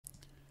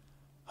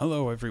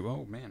Hello, everyone.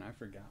 Oh, man, I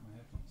forgot my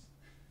headphones.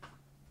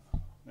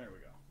 There we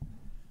go.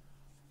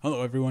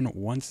 Hello, everyone.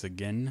 Once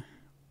again,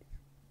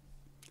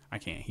 I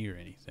can't hear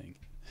anything.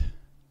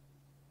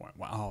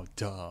 Oh,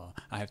 duh.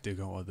 I have to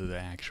go to the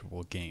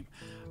actual game.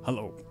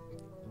 Hello.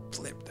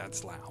 Flip,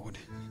 that's loud.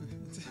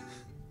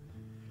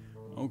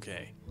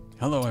 Okay.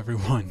 Hello,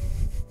 everyone.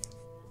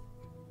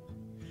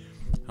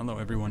 Hello,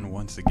 everyone.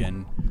 Once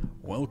again,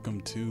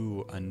 welcome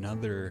to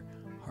another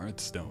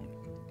Hearthstone.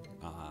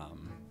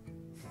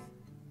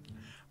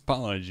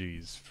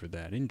 Apologies for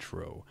that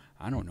intro.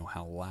 I don't know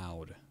how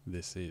loud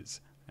this is.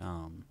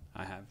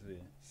 I have the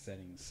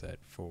settings set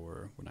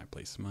for when I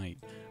play Smite,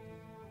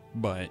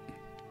 but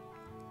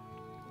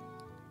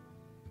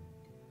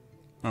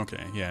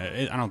okay,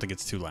 yeah, I don't think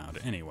it's too loud.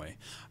 Anyway,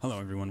 hello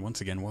everyone. Once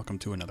again, welcome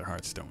to another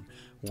Hearthstone.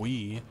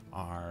 We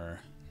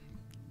are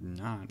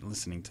not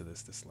listening to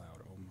this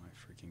loud. Oh my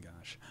freaking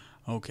gosh.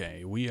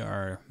 Okay, we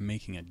are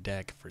making a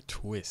deck for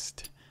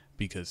Twist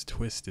because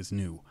Twist is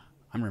new.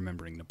 I'm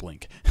remembering the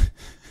blink.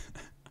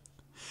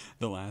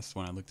 The last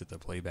one I looked at the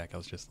playback, I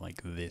was just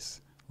like this,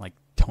 like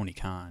Tony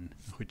Khan,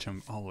 which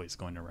I'm always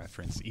going to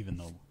reference, even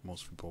though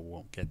most people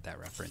won't get that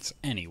reference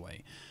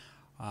anyway.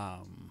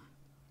 Oh,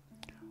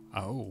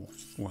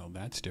 well,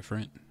 that's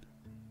different.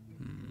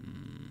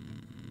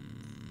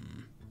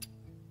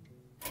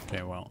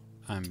 Okay, well,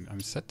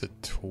 I'm set to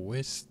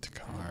twist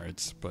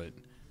cards, but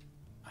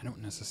I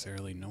don't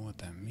necessarily know what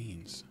that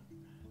means.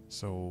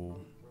 So,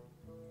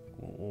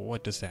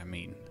 what does that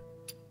mean?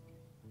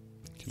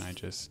 Can I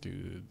just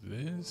do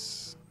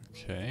this?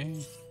 Okay.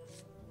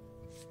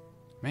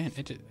 Man,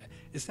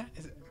 is it,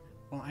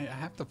 well, I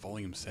have the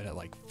volume set at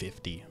like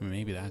 50.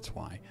 Maybe that's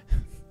why.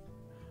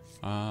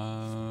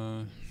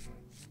 I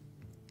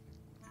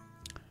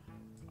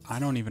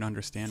don't even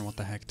understand what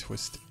the heck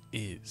Twist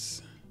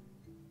is.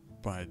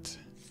 But,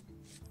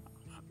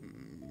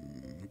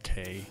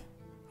 okay.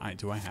 I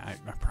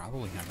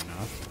probably have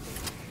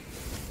enough.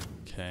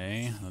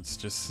 Okay, let's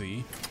just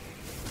see.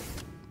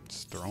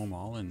 Just throw them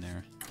all in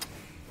there.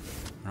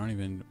 I don't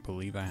even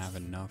believe I have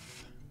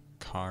enough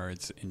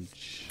cards in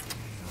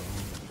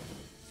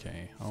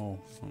okay, oh,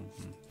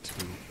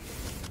 2.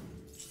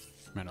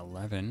 I'm at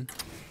 11.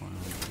 Blah,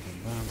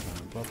 blah,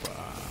 blah, blah,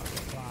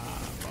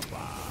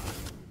 blah,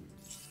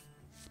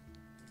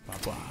 blah,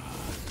 blah.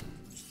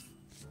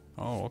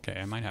 Oh, okay,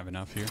 I might have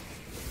enough here.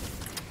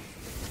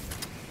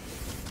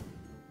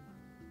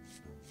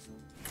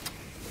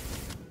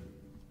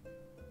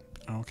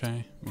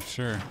 Okay,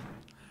 sure.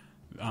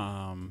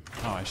 Oh,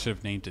 I should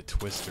have named it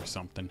Twist or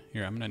something.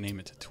 Here, I'm gonna name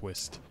it to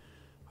Twist.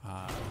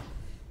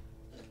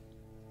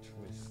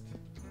 Twist.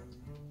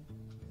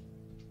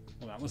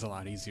 Well, that was a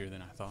lot easier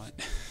than I thought.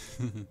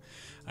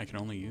 I can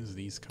only use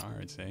these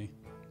cards, eh?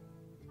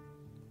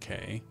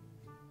 Okay.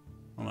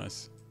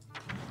 Unless...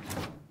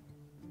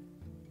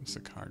 What's the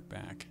card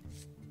back?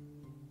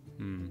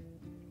 I'll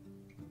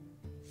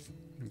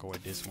go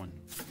with this one.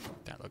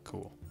 That looked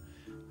cool.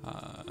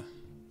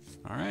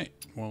 Alright.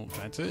 Well,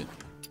 that's it.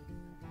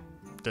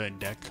 The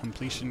deck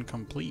completion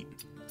complete.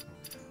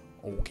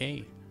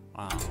 Okay.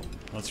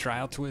 Let's try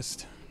out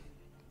Twist.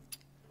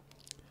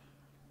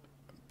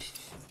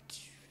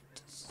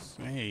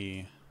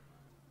 Hey.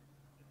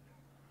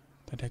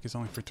 That deck is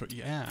only for Twist.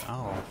 Yeah.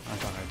 Oh, I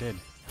thought I did.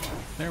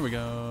 There we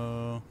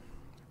go.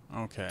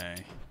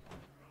 Okay.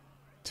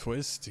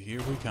 Twist,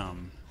 here we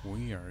come.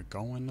 We are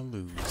going to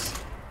lose.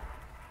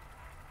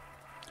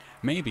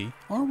 Maybe,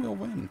 or we'll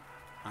win.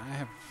 I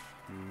have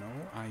no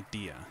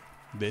idea.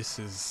 This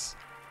is...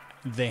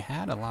 They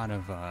had a lot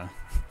of,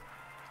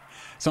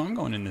 So I'm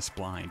going in this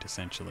blind,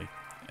 essentially.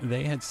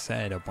 They had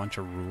said a bunch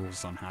of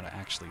rules on how to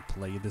actually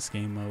play this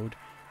game mode.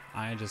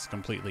 I just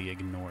completely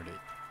ignored it.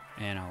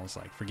 And I was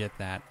like, forget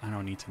that. I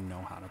don't need to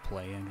know how to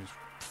play. And just...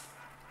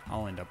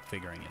 I'll end up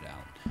figuring it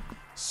out.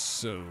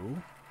 So...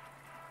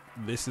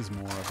 This is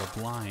more of a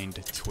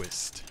blind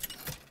Twist.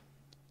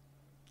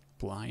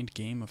 Blind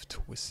game of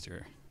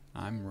Twister.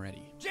 I'm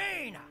ready.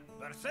 Jaina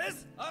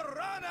versus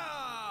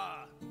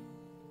Arana!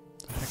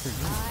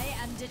 I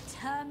am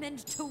determined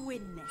to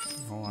win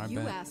this. Oh, I You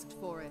bet. asked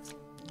for it.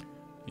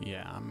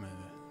 Yeah, I'm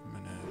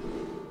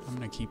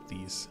gonna keep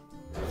these.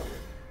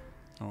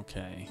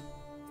 Okay.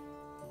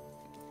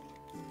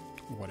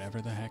 Whatever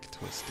the heck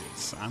Twist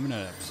is. I'm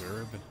gonna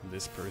observe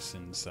this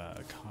person's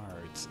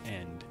cards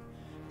and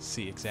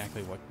see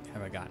exactly what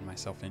have I gotten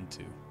myself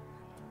into.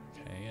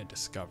 Okay, I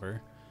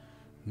discover.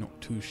 Not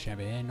too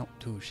shabby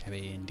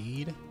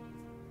indeed.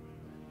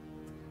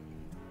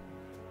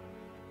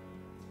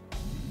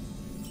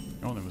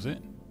 Oh, that was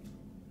it?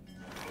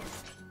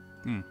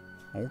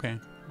 Okay.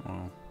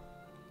 Well,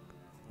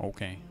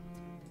 okay.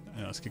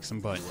 Let's kick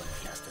some butt. You want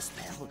to cast a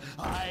spell?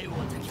 I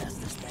want to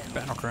cast a spell.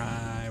 Battle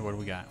cry. What do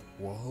we got?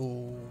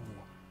 Whoa.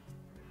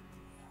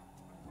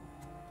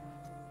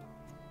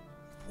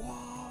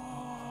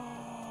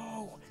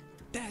 Whoa.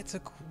 That's a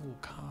cool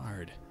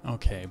card.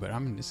 Okay, but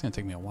it's gonna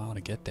take me a while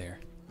to get there.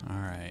 All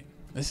right.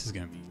 This is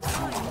gonna be.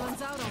 Runs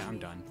out Yeah, on I'm me.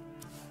 done.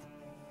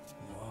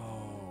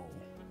 Whoa.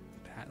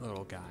 That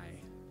little guy.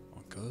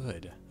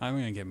 good. I'm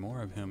gonna get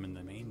more of him in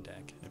the main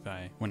deck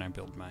when I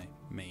build my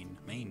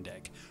main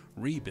deck,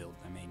 rebuild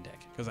my main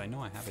deck, because I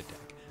know I have a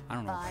deck. I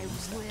don't know. I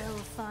will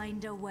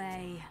find a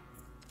way.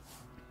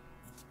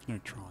 I'm gonna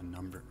draw a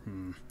number.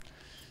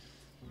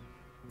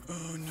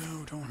 Oh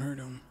no! Don't hurt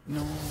him.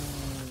 No.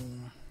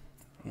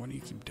 What do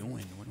you keep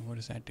doing? What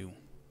does that do?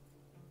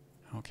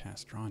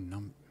 Outcast, draw a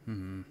number.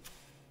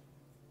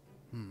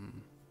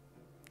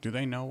 Do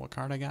they know what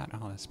card I got?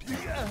 Oh, that's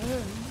beautiful.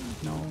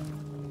 No.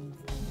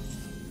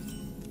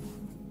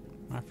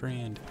 My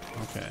friend.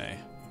 Okay.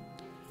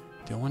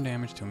 Deal 1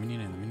 damage to a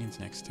minion and the minions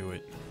next to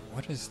it.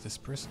 What is this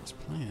person's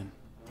plan?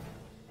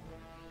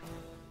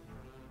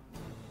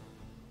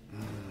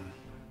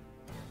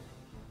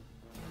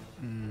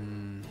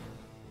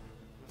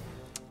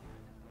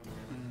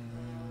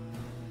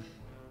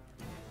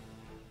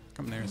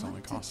 Come theirs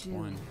only costs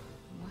 1.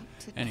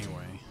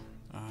 Anyway.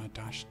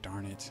 Gosh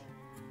darn it.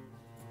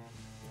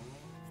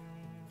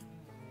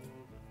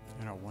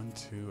 I got a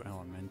 1/2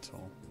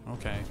 elemental.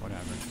 Okay,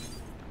 whatever.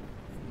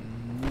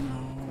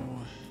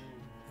 No.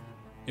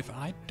 If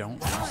I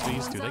don't use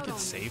these, do they get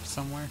saved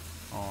somewhere?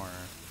 Or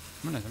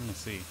I'm gonna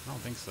see. I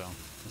don't think so.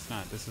 It's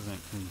not. This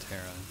isn't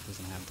Runeterra. It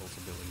doesn't have those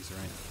abilities,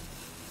 right?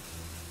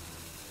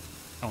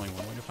 Only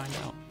one way to find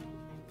out.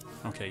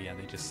 Okay, yeah,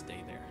 they just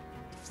stay there.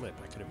 Flip.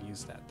 I could have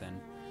used that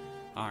then.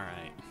 All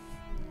right.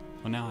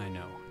 Well, now I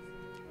know.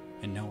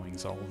 And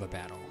knowing's all the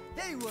battle.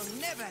 They will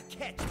never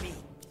catch me.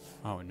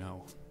 Oh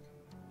no.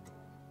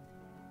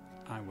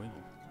 I will.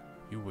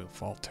 You will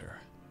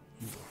falter.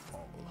 You will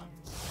fall.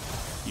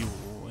 You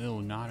will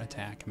not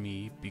attack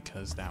me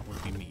because that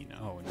would be mean.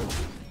 Oh no.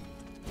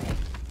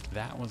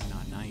 That was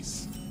not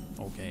nice.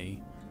 Okay.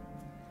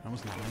 That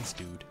was not nice,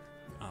 dude.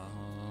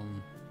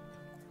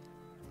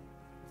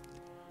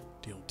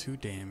 Deal 2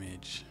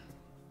 damage.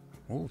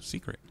 Oh,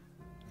 secret.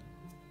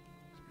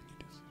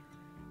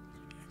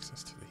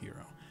 Access to the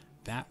hero.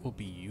 That will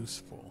be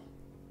useful.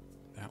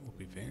 That will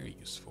be very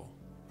useful.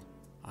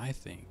 I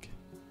think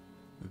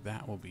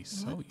that will be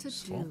so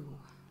useful.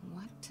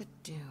 What to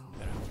do?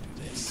 That I will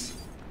do this.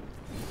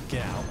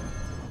 Get out.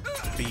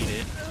 Beat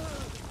it.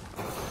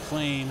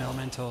 Flame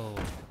elemental.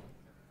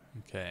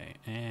 Okay,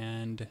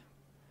 and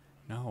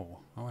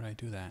no. Why would I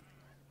do that?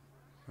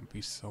 It would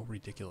be so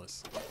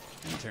ridiculous.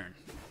 End turn.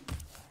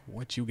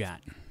 What you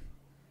got?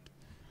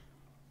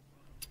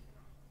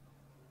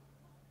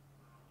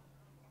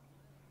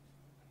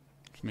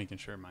 Just making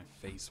sure my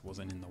face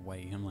wasn't in the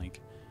way. I'm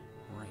like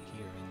right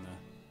here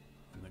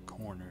in the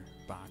corner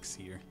box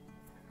here.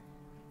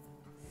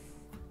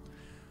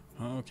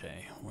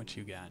 Okay, what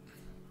you got?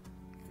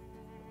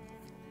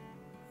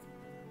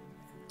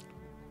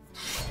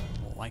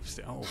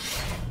 Lifestyle.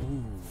 Oh,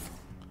 ooh.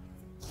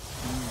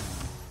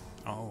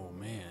 Oh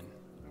man.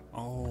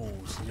 Oh,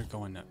 so you're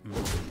going to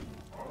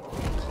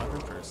clever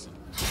person.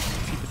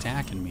 Keep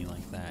attacking me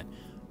like that.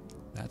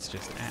 That's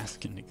just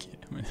asking to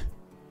get.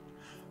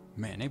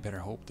 Man, they better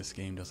hope this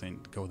game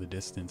doesn't go the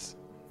distance.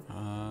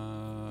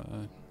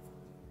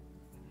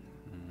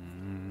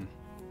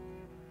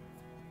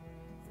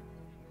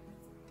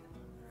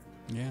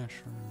 Yeah,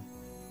 sure.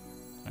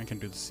 I can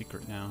do the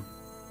secret now.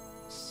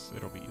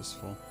 It'll be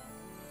useful.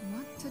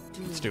 What to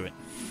do? Let's do it.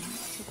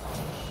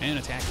 And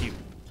attack you.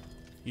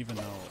 Even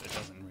though it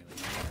doesn't really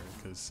matter,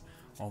 because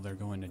all they're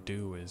going to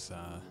do is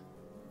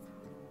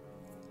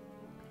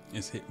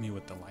hit me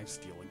with the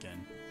lifesteal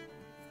again.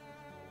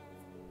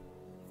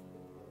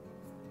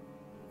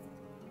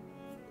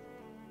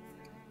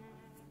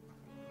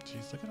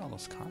 Jeez, look at all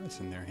those cards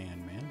in their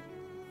hand, man.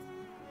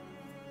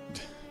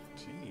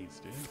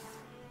 Jeez, dude.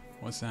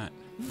 What's that?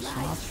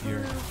 Swap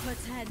here.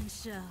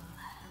 Potential.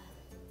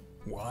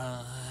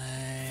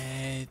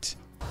 What?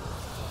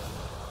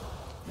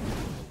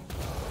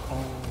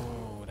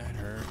 Oh, that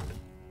hurt.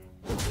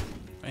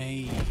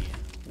 Hey,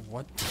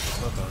 what the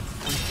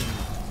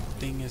freaking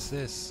thing is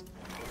this?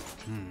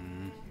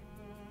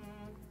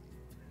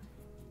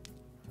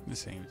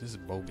 This is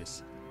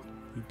bogus.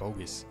 You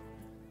bogus.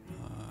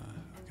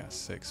 I got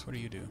 6. What do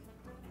you do?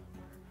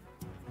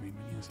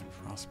 Minions and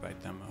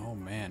frostbite them. Oh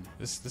man,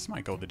 this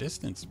might go the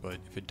distance, but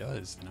if it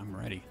does, then I'm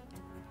ready.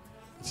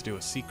 Let's do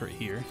a secret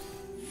here.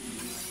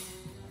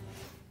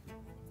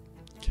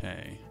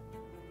 Okay,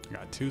 I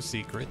got 2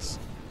 secrets.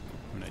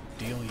 I'm gonna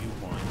deal you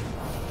 1. I'm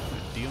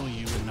gonna deal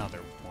you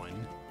another 1.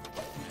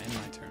 And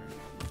my turn.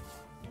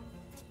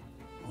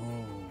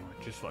 Oh,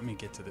 just let me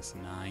get to this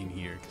 9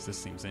 here, because this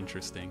seems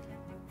interesting.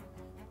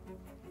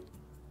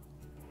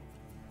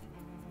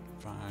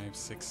 5,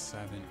 6,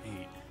 7,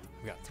 8.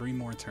 We got 3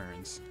 more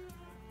turns.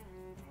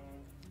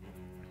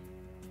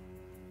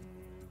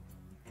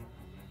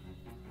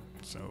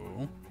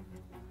 So,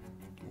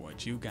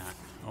 what you got?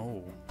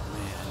 Oh,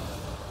 man.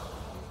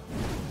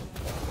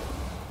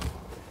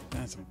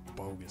 That's a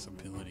bogus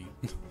ability.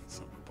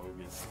 So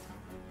bogus.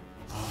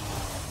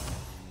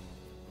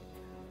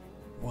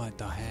 What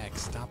the heck?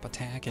 Stop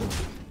attacking.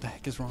 What the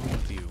heck is wrong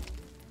with you?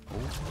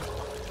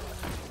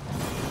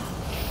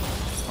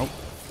 Oh,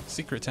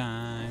 secret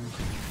time.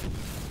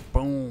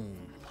 Boom.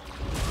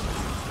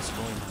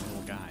 Destroy my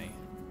little guy.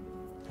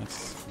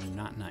 That's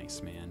not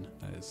nice, man.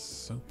 That is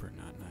super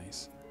not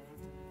nice.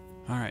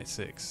 Alright,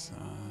 6.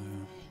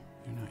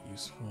 You're not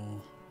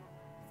useful.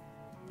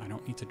 I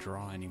don't need to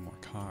draw any more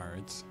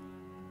cards.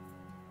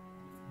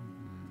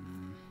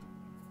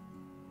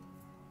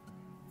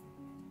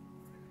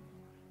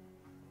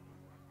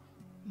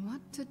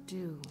 What to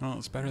do? Well,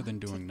 it's better than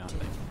doing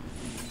nothing.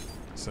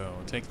 So,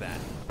 take that.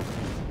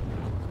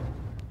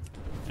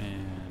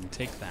 And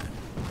take that.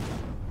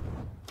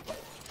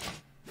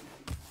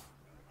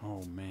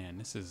 Oh man,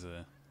 this is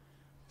a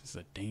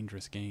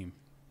dangerous game.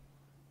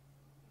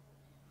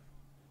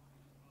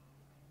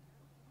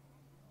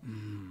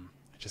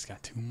 I just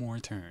got 2 more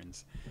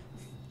turns.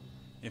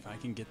 If I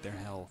can get their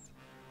health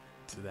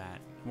to that,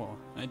 well,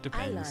 it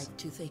depends. I like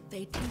to think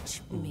they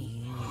teach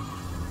me.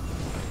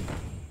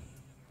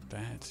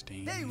 That's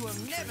dangerous. They will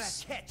never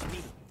catch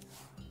me.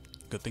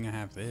 Good thing I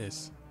have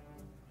this.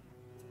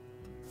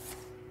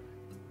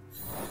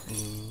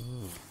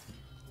 Ooh.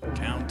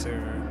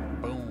 Counter.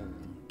 Boom.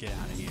 Get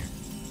out of here.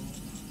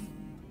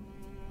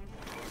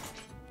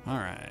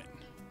 Alright.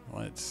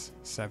 Let's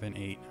 7,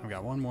 8. I've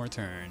got 1 more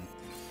turn.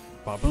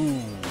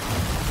 Ba-boom.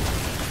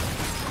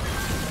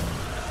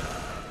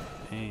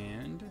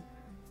 And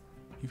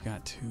you've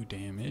got 2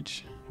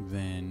 damage.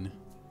 Then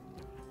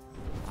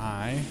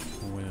I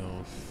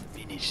will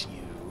finish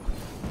you.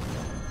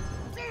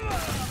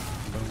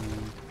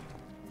 Boom.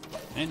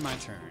 And my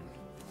turn.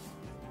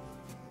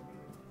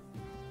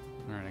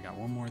 Alright, I got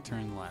 1 more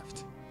turn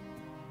left.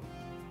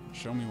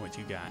 Show me what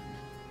you got.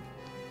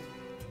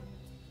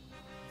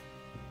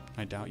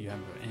 I doubt you have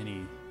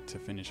any to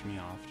finish me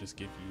off. Just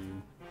give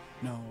you...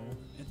 No,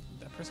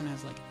 that person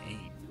has like 8,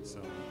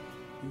 so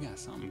you got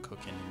something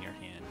cooking in your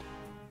hand.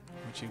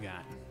 What you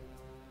got?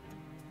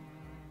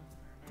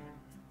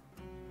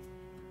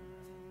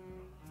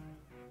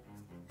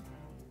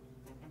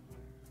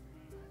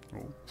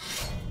 Oh.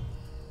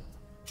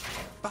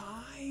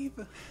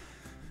 5?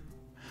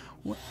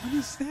 What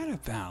is that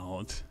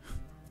about?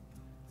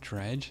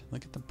 Dredge,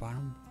 look at the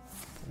bottom.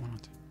 1,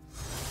 2,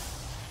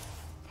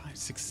 5,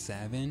 6,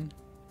 7,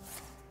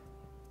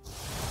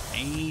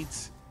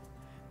 8.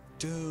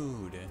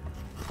 Dude,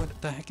 what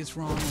the heck is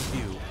wrong with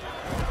you?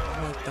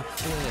 What the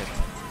flip?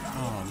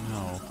 Oh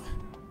no.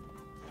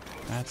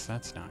 That's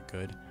not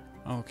good.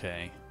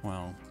 Okay,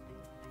 well.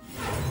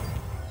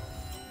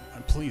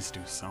 Please do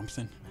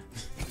something.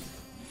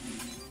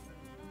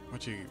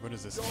 What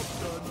is this?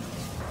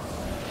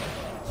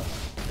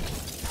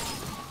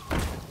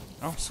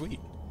 Oh, sweet.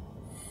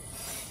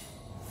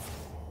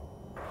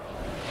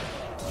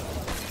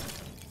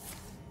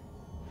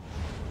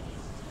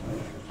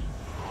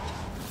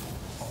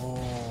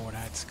 Oh,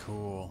 that's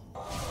cool.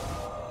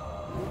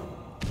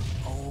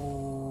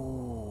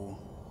 Oh.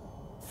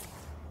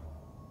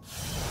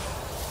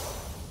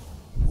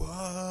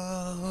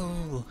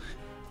 Whoa.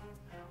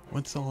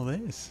 What's all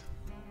this?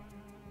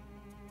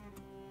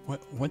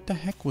 What the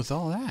heck was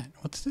all that?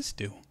 What's this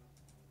do?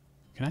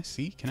 Can I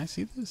see? Can I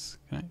see this?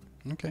 Can I?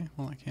 Okay,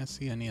 well I can't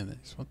see any of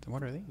this.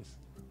 What are these?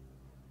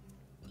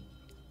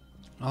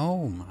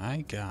 Oh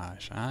my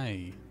gosh,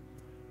 I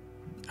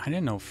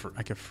didn't know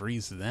I could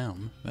freeze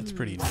them. That's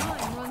pretty neat.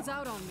 Time runs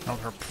out on me.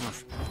 Oh,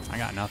 I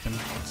got nothing.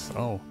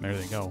 Oh, there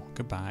they go.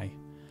 Goodbye.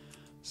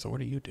 So what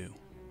do?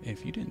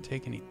 If you didn't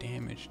take any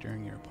damage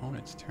during your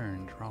opponent's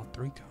turn, draw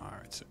 3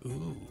 cards.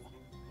 Ooh.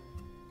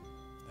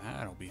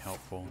 That'll be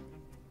helpful.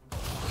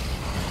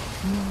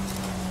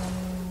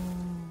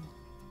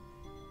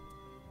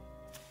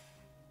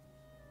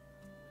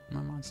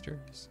 My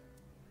monsters.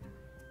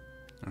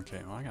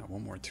 Okay, well I got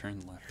 1 more turn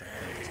left, I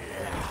think.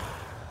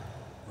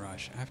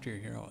 Rush. After your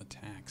hero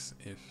attacks,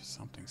 if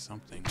something.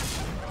 You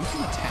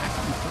can attack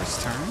on the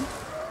first turn?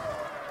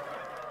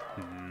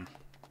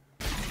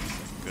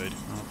 Good.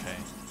 Okay.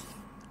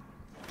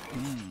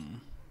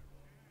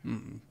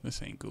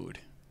 This ain't good.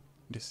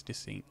 This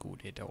ain't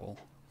good at all.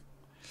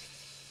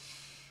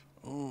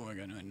 Oh, I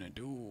got nothing to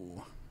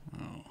do.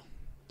 Oh.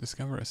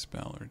 Discover a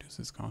spell.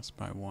 Reduces cost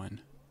by 1.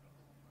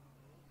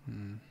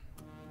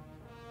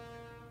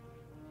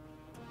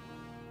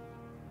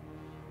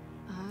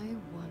 I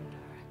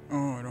wonder.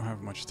 Oh, I don't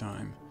have much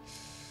time.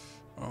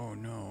 Oh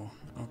no.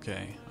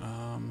 Okay.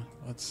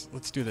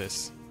 Let's do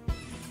this.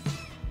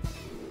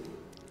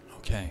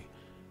 Okay.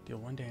 Deal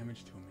 1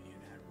 damage to a minion.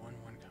 Add 1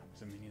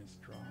 copies of minions.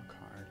 Draw a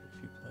card.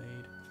 If you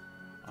played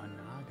a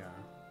Naga.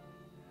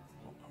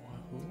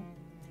 Who?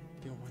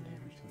 Deal 1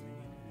 damage to a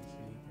minion and its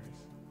neighbors.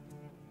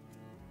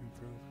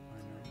 Improve by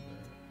number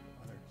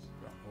others.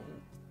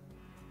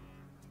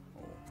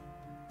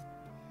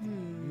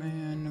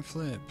 Man,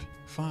 flip.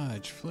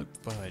 Fudge. Flip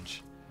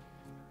fudge.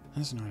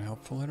 That's not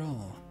helpful at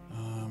all.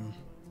 Oh,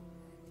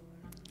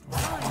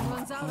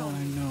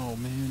 I know,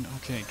 man.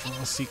 Okay,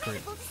 draw a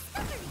secret.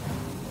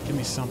 Give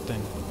me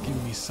something.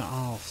 Give me some.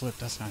 Oh, flip.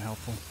 That's not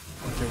helpful.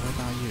 Okay, what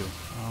about you?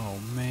 Oh,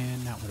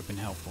 man, that would have been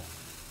helpful.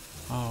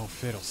 Oh,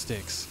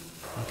 fiddlesticks.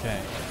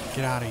 Okay,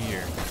 get out of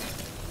here.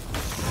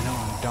 I know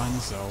I'm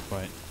donezo,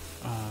 but,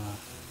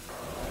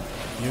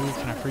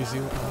 can I freeze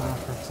you?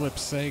 For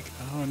flip's sake.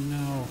 Oh,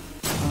 no.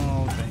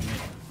 Oh, dang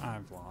it.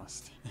 I've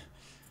lost.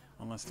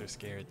 Unless they're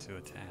scared to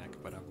attack,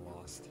 but I've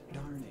lost.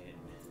 Darn it.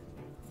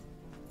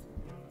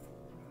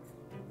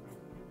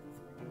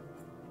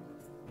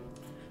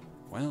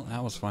 Well,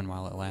 that was fun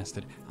while it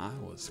lasted. I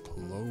was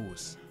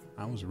close.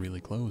 I was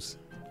really close.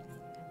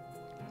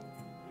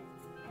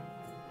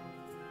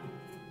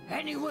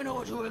 Anyone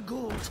order a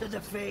ghoul to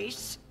the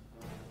face?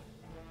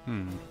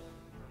 I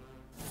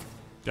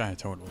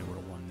totally would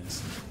have won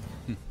this.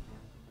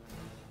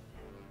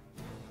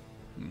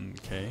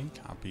 Okay,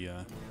 copy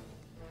a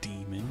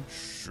demon,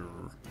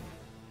 sure.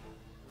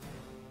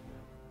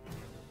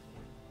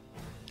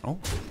 Oh.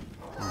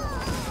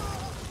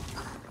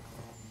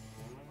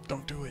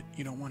 Don't do it.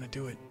 You don't want to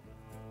do it.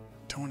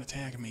 Don't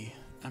attack me.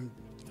 I'm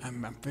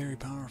very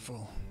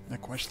powerful.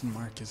 That question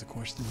mark is a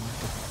question mark.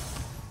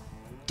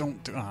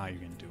 Don't do. Ah,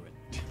 you're gonna do it.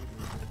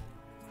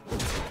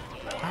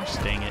 Gosh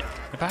dang it!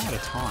 If I had a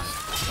taunt,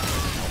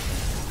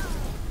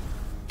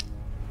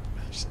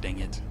 gosh dang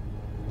it!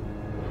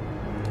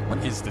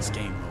 What is this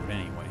game mode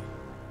anyway?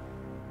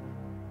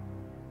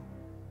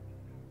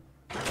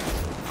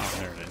 Oh,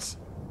 there it is.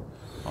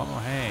 Oh,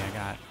 hey, I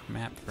got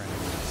map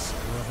fragments.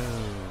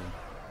 Woohoo!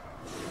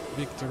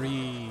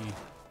 Victory!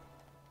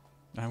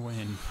 I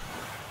win.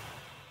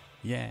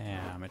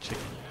 Yeah, I'm a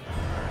chicken.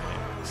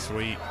 Alright,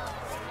 sweet.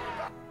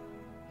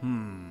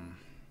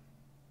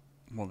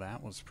 Well,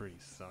 that was pretty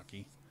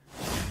sucky.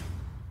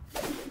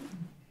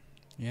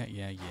 Yeah.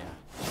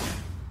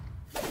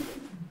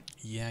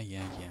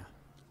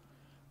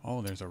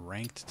 Oh, there's a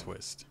ranked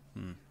twist.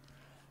 I'm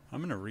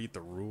gonna read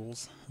the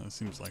rules. That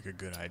seems like a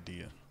good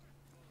idea.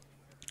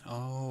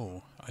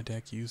 Oh, a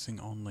deck using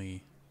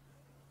only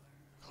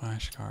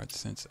Clash cards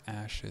since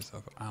Ashes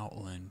of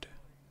Outland.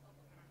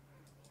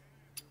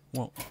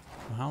 Well,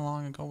 how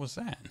long ago was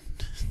that?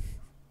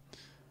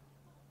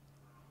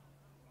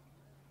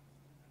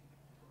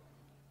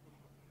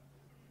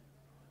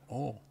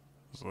 Oh,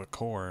 so the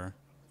core,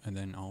 and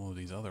then all of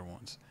these other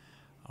ones.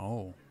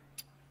 Oh,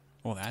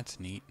 well, that's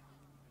neat.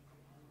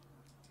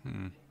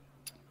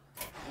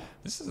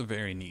 This is a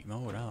very neat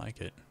mode. I like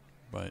it,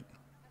 but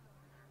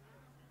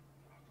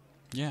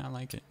yeah, I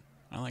like it.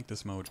 I like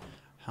this mode.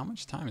 How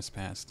much time has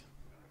passed?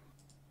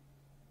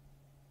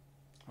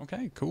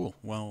 Okay, cool.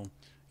 Well,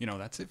 you know,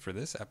 that's it for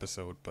this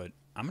episode, but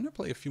I'm gonna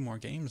play a few more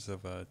games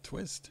of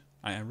Twist.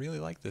 I really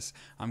like this.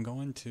 I'm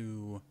going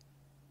to...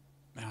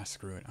 Ah,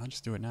 screw it. I'll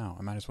just do it now.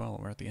 I might as well.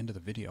 We're at the end of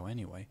the video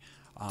anyway.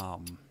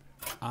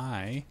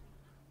 I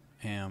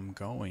am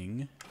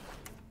going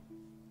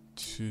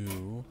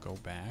to go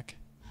back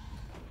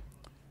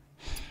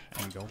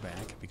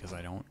because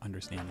I don't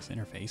understand this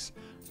interface,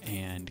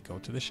 and go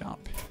to the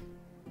shop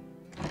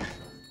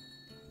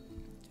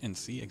and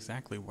see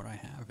exactly what I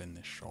have in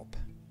this shop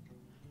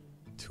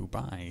to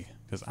buy,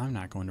 because I'm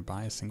not going to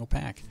buy a single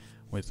pack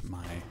with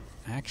my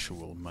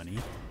actual money,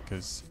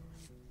 because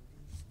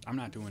I'm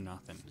not doing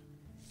nothing.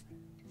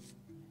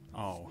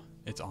 Oh,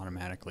 it's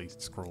automatically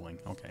scrolling.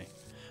 Okay.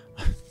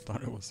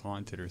 Thought it was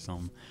haunted or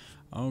something.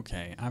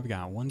 Okay, I've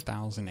got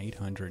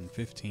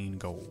 1,815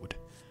 gold.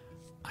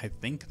 I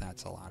think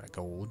that's a lot of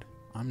gold.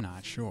 I'm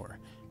not sure.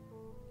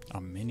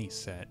 A mini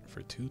set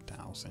for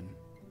 2,000.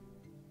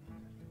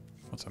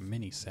 What's a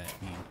mini set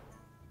mean?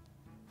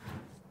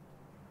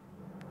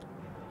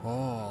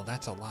 Oh,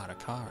 that's a lot of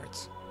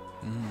cards.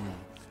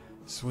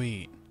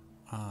 Sweet.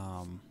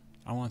 I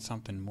want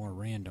something more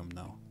random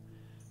though.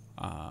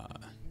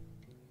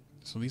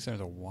 So these are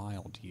the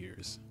wild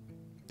years.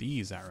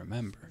 These I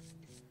remember.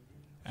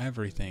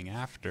 Everything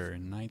after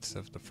Knights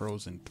of the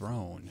Frozen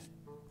Throne.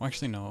 Well,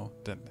 actually no,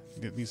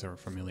 these are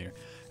familiar.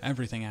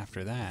 Everything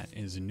after that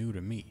is new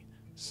to me.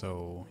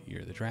 So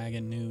Year of the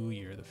Dragon new,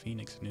 Year of the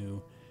Phoenix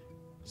new,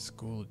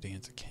 School of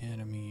Dance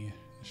Academy,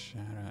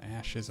 Shadow,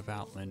 Ashes of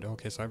Outland.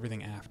 Okay, so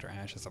everything after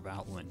Ashes of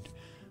Outland,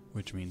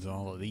 which means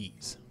all of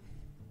these.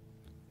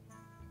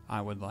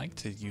 I would like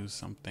to use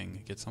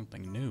something, get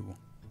something new.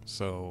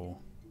 So,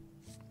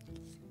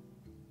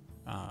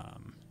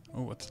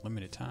 oh, it's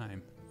limited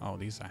time. Oh,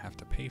 these I have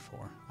to pay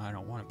for. I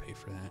don't want to pay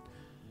for that.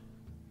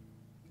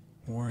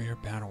 Warrior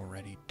Battle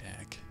Ready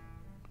deck.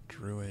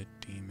 Druid,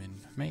 Demon,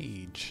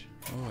 Mage.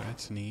 Oh,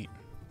 that's neat.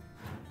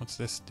 What's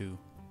this do?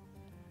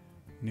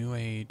 New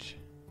Age.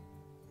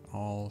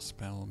 All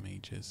spell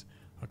mages.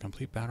 A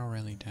complete battle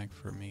rally deck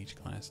for mage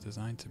class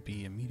designed to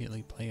be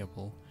immediately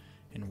playable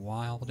in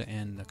Wild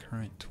and the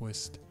current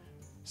Twist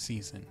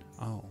season.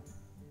 Oh.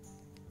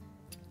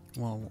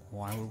 Well,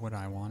 why would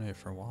I want it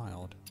for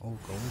Wild? Oh,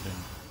 golden.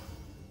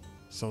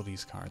 So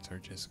these cards are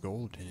just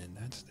golden, and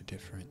that's the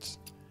difference.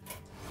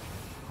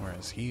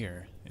 Whereas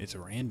here, it's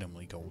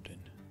randomly golden.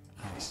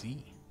 I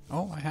see.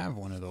 Oh, I have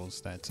one of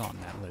those that's on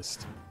that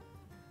list.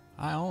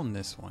 I own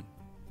this one.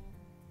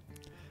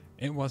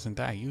 It wasn't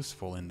that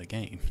useful in the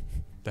game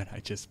that I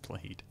just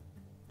played.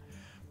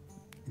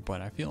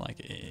 But I feel like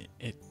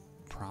it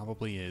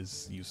probably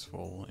is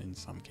useful in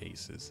some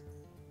cases.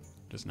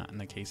 Just not in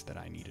the case that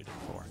I needed it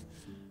for.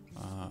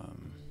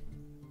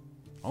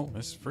 Oh,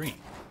 this is free.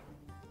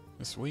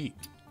 Sweet.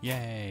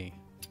 Yay.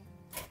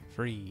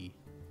 Free.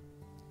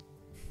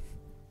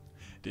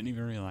 Didn't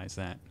even realize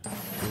that.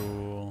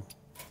 Cool.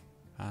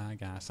 I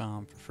got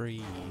some for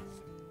free.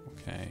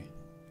 Okay.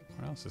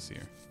 What else is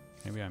here?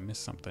 Maybe I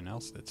missed something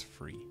else that's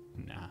free.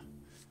 Nah.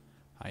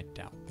 I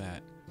doubt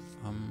that.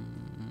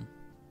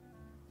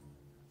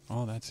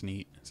 Oh, that's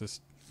neat. Is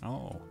this...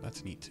 Oh,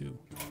 that's neat too.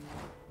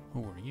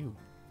 Who are you?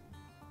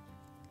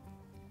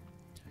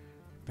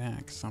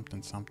 Back,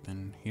 something,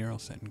 something. Hero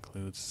set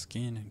includes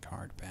skin and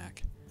card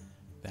back.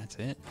 That's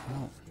it?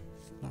 I'm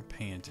not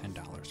paying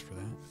 $10 for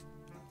that.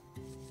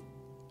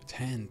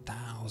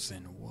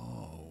 10,000.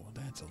 Whoa,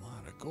 that's a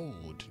lot of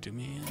gold to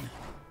demand.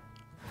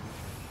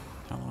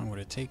 How long would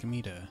it take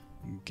me to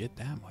get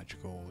that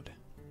much gold?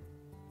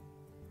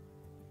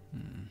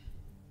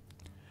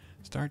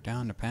 Start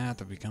down the path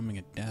of becoming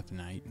a Death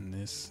Knight in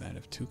this set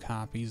of 2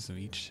 copies of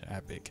each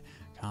epic,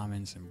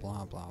 commons, and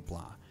blah blah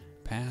blah.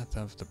 Path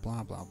of the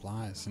blah blah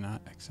blah is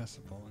not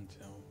accessible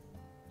until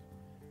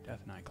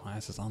Death Knight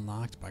class is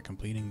unlocked by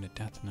completing the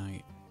Death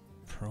Knight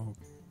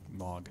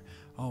prologue.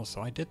 Oh,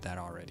 so I did that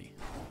already.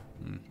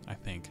 I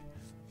think.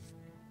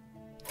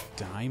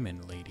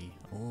 Diamond Lady.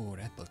 Oh,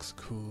 that looks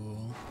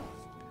cool.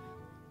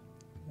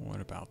 What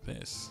about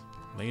this?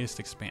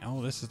 Latest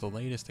oh, this is the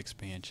latest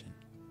expansion.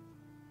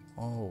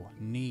 Oh,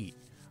 neat.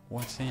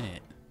 What's in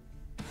it?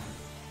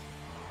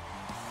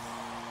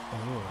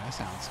 Oh, that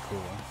sounds cool.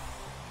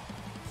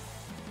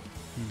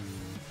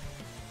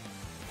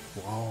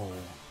 Whoa.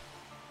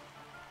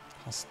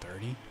 Cost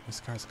 30?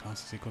 This card's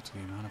cost is equal to the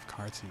amount of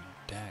cards in your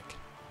deck.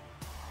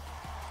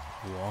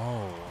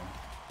 Whoa.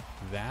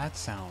 That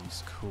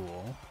sounds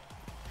cool.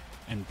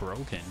 And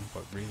broken,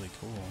 but really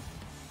cool.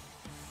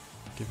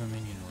 Give a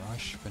minion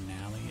rush,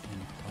 finale,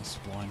 and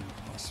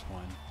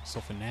 +1/+1. So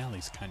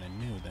finale's kind of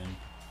new then.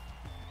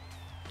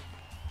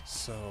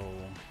 So...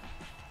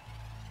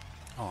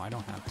 Oh, I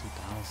don't have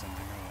 2,000, I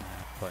know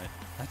that, but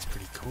that's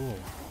pretty cool.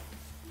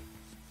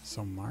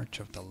 So March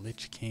of the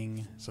Lich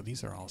King. So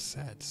these are all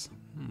sets.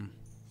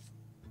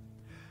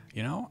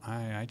 You know,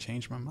 I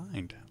changed my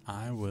mind.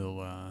 I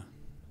will,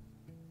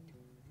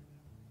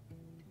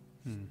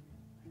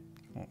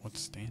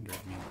 what's standard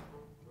mean?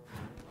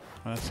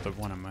 Well, that's the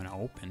one I'm gonna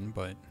open,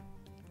 but...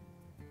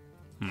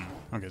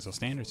 Okay, so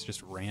standard's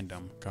just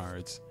random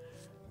cards.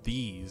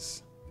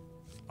 These...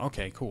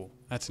 Okay, cool.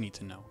 That's neat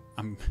to know.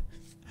 I'm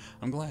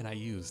glad I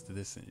used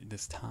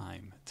this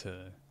time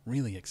to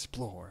really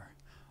explore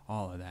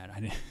all of that.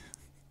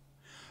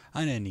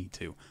 I didn't need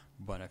to,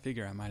 but I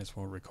figure I might as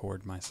well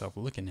record myself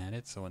looking at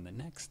it, so in the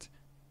next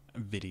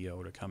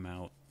video to come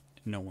out,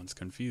 no one's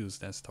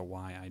confused as to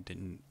why I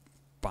didn't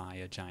buy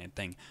a giant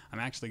thing. I'm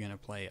actually going to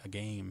play a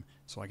game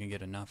so I can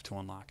get enough to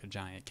unlock a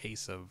giant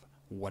case of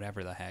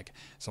whatever the heck,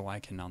 so I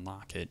can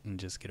unlock it and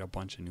just get a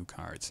bunch of new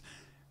cards,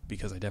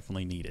 because I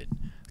definitely need it,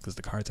 because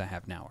the cards I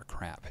have now are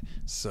crap.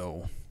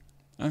 So,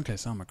 okay,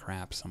 some are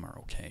crap, some are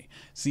okay.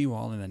 See you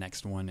all in the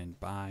next one, and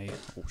bye.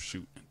 Oh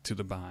shoot, to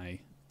the bye,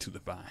 to the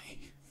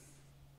bye.